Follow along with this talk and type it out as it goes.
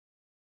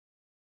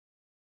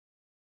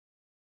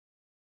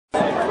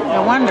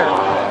No wonder.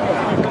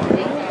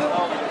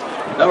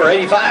 Number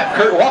 85,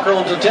 Kurt Walker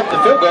will attempt the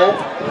field goal.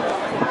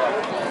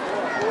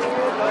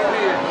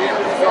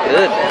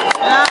 Good.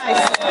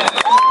 Nice.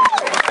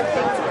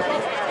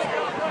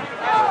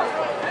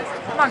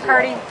 Come on,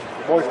 Curdy.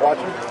 The boys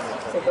watching.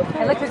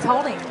 Hey, look who's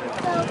holding.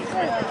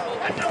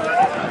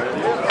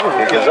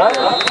 Kick is up.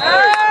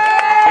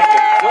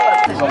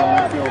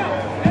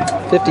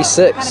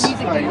 56. What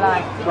kind of music do you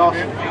like? Josh,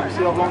 you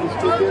see how long this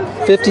kick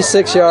is?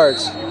 56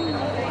 yards. Is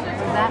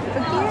that for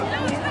you?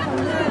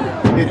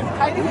 Hit it.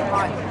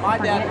 My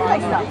dad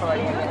buys that for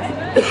you.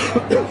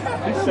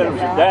 He said it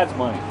was your dad's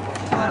money.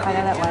 I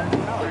know that one.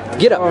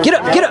 Get up, get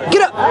up, get up,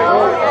 get up!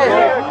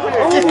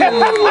 56!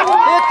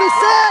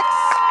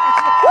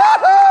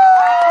 Woohoo!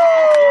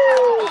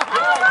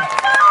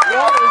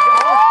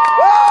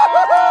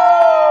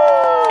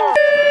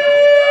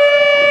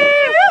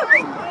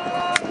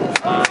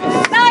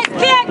 Nice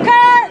kick,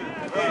 Kurt!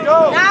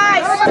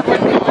 Nice!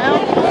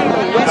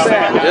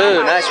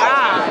 Ooh, nice one.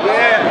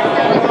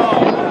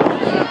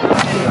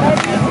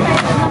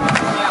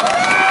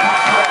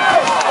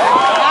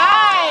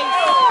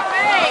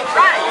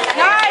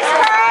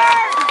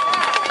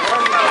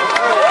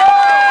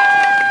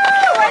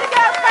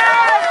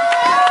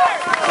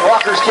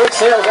 Walker's kick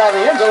sails out of the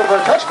end zone for a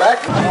touchback.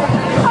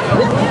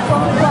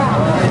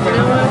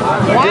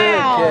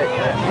 Wow!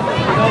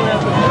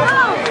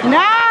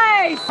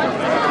 Nice!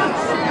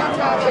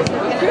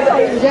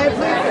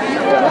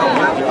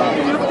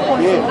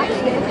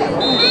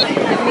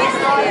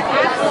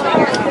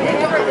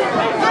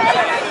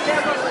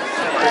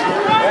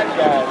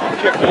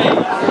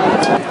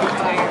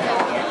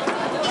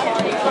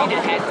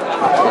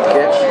 Good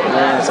catch.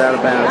 Man, it's out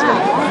of bounds.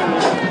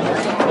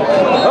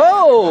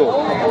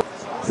 Oh!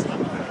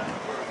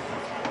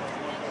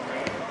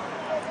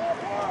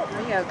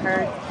 There you go,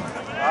 Kurt. All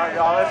right,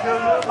 y'all, let's hear the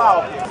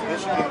mouth.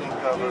 Michigan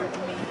cover.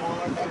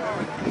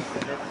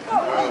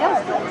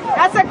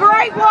 That's a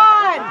great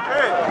one!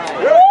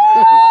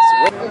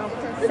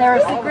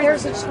 Sarah's Secret.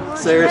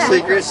 Sarah's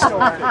Secrets.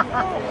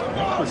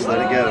 Let's let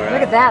it go, right?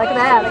 Look at that, look at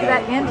that, look at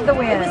that, into the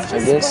wind.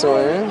 Against the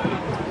wind.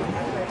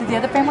 Did the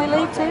other family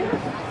leave too?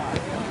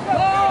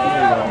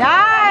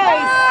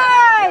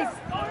 Nice!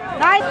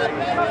 Nice!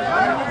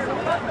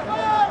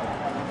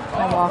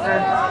 Come on, Walker.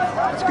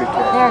 That's a good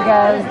catch. There it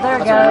goes, there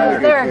it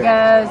goes, there it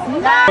goes.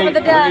 Nice for the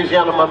duck.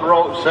 Louisiana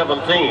Monroe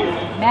 17.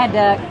 Mad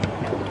duck.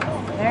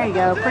 There you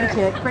go. Pretty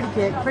kick, pretty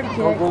kick, pretty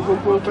kick.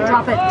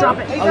 Drop it, drop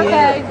it. He's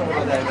okay.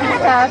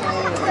 He's okay.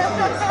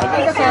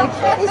 He's okay.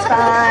 He's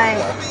fine.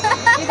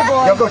 He's a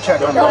boy. Y'all go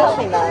check on that.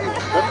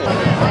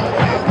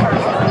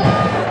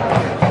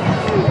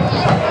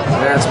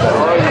 That's better.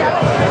 Oh, yeah.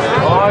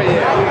 Oh,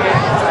 yeah.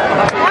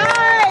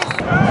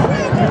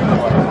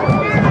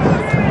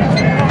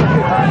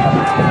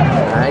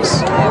 Nice.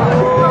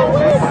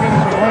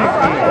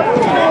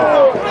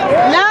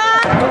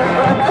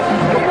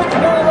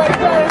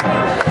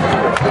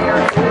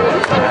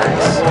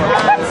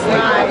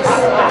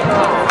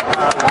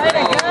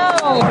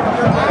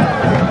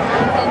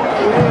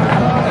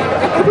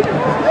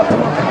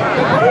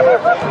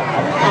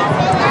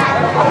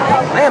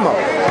 Ammo.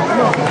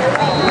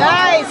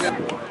 Nice.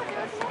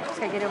 Just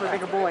gotta get over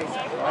bigger boys.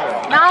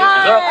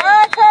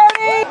 Nice.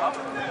 Cody.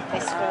 They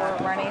score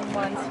running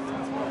ones.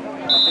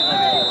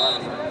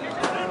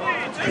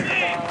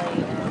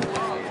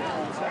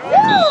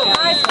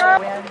 Nice girl.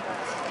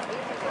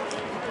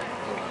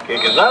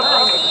 Kick is up.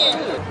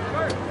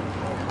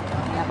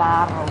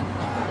 Navarro.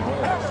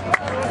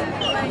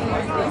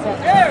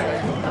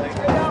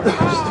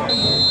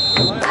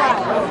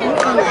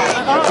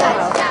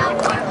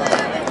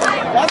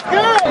 That's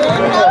good.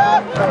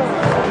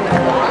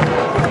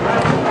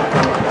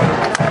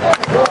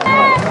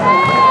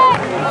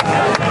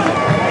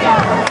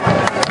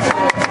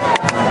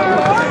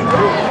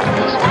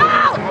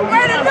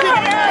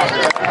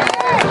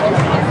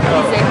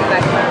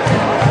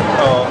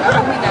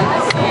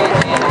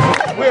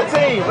 We're a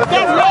team. Let's go.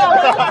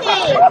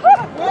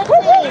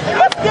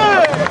 That's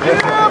good.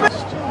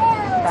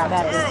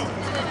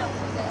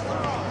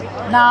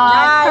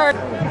 Nice.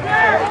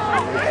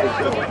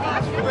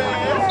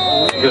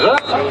 Kick is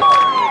up.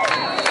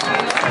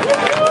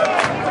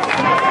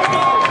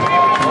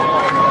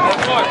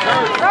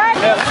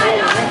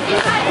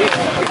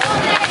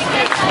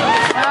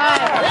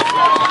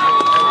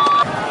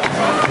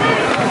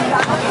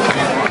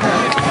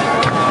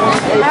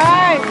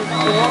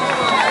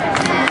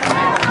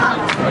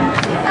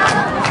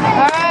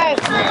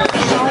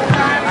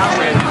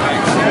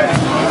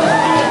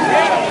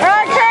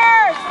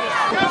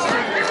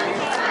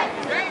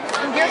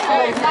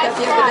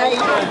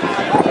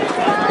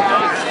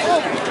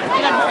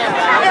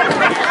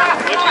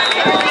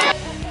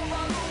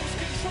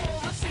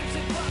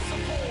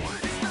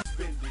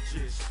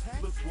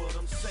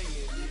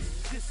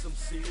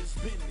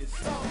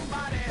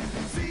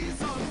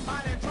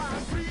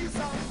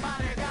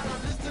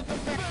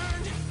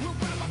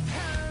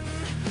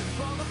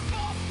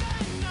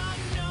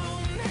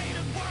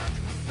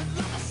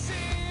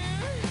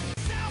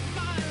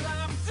 Self-my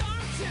life,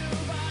 done to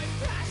by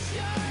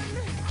passion.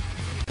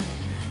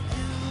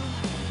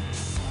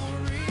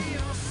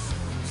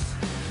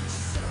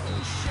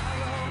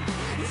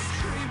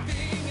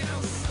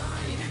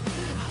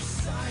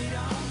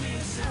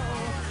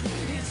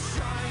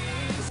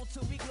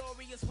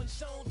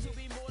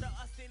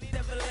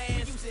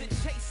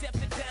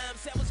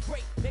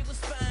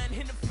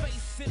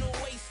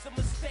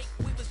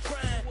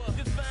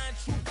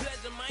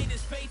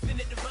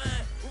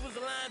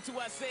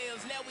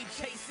 ourselves, now we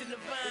chasing the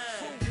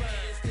vine.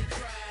 They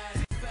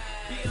try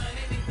beyond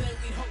anything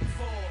we hope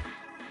for.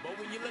 But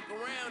when you look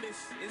around,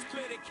 it's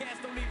clear that cats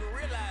don't even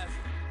realize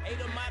it. Ain't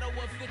no matter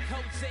what the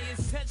coach say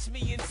is touch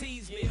me and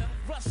tease me.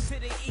 Rush to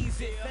the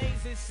easy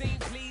things that seem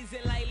pleasing,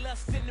 like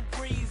lust in the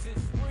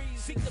breezes.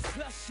 Seek the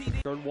plus sheet.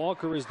 Kurt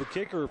Walker is the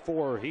kicker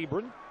for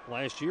Hebron.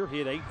 Last year he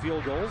had 8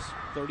 field goals,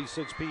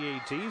 36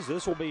 PATs.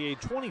 This will be a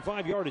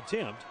 25-yard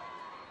attempt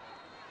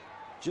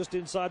just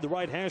inside the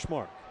right hash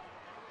mark.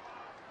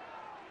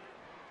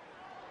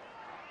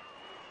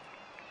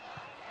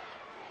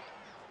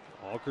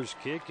 Walker's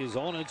kick is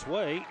on its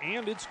way,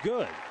 and it's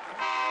good.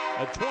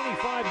 A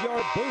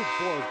 25-yard boot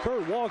for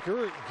Kurt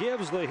Walker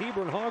gives the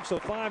Hebron Hawks a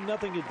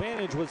 5-0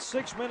 advantage with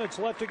 6 minutes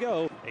left to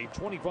go. A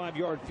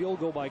 25-yard field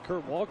goal by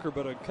Kurt Walker,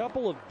 but a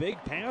couple of big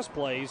pass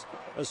plays,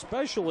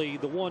 especially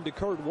the one to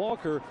Kurt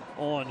Walker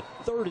on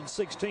 3rd and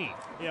 16.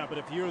 Yeah, but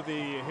if you're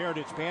the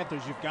Heritage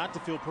Panthers, you've got to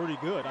feel pretty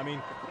good. I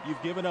mean,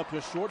 you've given up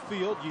a short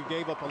field. You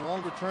gave up a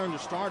longer turn to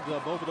start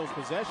both of those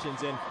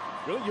possessions, and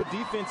really your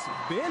defense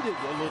bended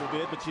a little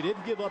bit, but you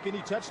didn't give up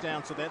any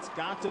touchdowns, so that's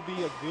got to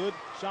be a good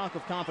shock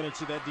of confidence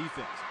to that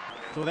defense.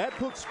 So that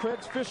puts Craig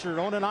Fisher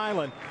on an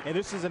island, and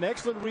this is an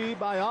excellent read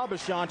by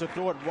Abishan to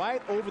throw it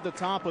right over the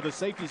top of the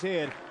safety's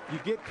head. You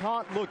get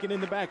caught looking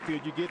in the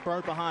backfield, you get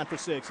burnt behind for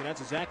 6, and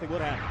that's exactly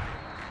what happened.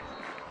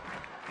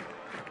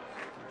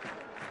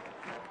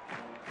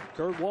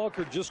 Kurt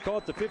Walker just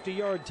caught the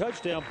 50-yard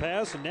touchdown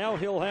pass, and now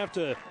he'll have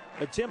to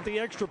attempt the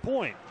extra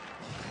point.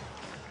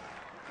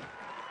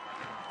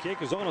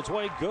 Kick is on its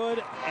way,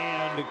 good,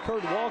 and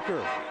Kurt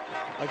Walker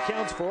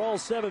accounts for all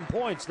 7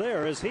 points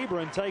there as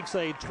Hebron takes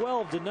a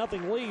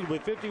 12-0 lead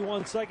with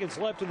 51 seconds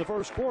left in the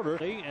first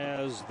quarter,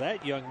 as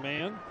that young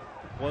man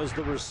was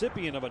the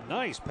recipient of a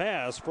nice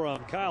pass from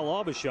Kyle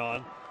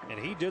Abishan, and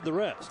he did the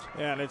rest.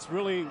 Yeah, and it's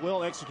really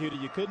well executed.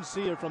 You couldn't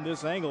see it from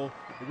this angle.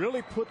 It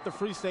really put the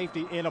free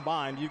safety in a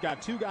bind. You've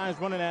got 2 guys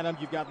running at him.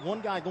 You've got 1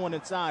 guy going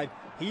inside.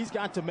 He's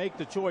got to make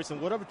the choice, and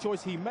whatever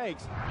choice he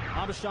makes,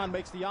 Abishan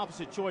makes the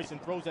opposite choice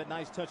and throws that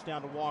nice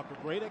touchdown to Walker.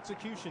 Great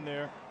execution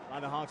there by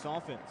the Hawks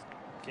offense.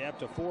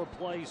 Capped a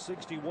 4-play,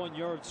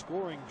 61-yard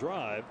scoring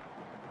drive.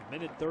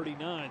 Minute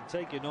 39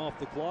 taken off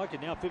the clock,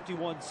 and now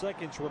 51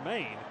 seconds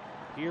remain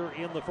here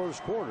in the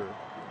first quarter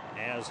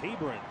as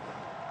Hebron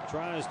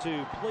tries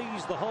to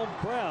please the home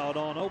crowd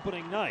on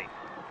opening night.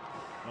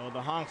 Well,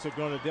 the Hawks are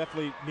going to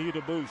definitely need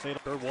a boost.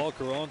 Kurt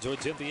Walker on to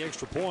attempt the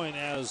extra point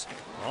as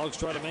the Hawks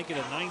try to make it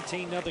a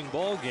 19-0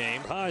 ball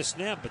game. High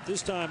snap, but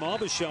this time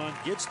Abishan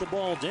gets the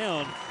ball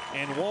down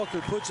and Walker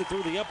puts it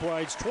through the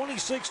uprights.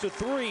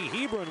 26-3,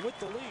 Hebron with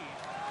the lead.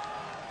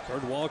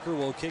 Kurt Walker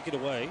will kick it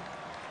away.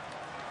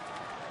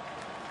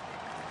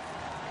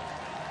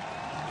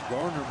 The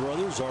Garner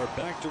brothers are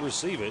back to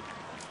receive it,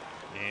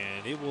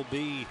 and it will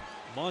be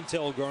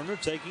Montel Garner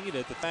taking it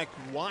at the back.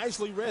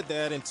 Wisely read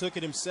that and took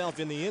it himself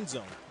in the end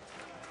zone.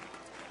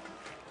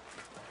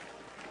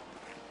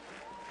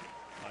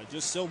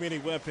 Just so many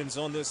weapons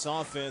on this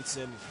offense,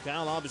 and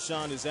Kyle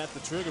Abishan is at the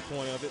trigger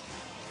point of it.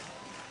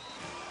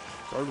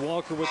 Kurt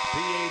Walker with the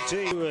PAT,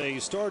 a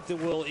start that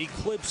will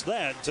eclipse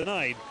that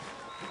tonight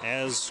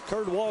as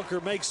Kurt Walker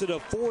makes it a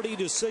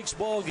 40-6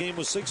 ball game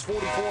with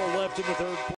 6:44 left in the third quarter.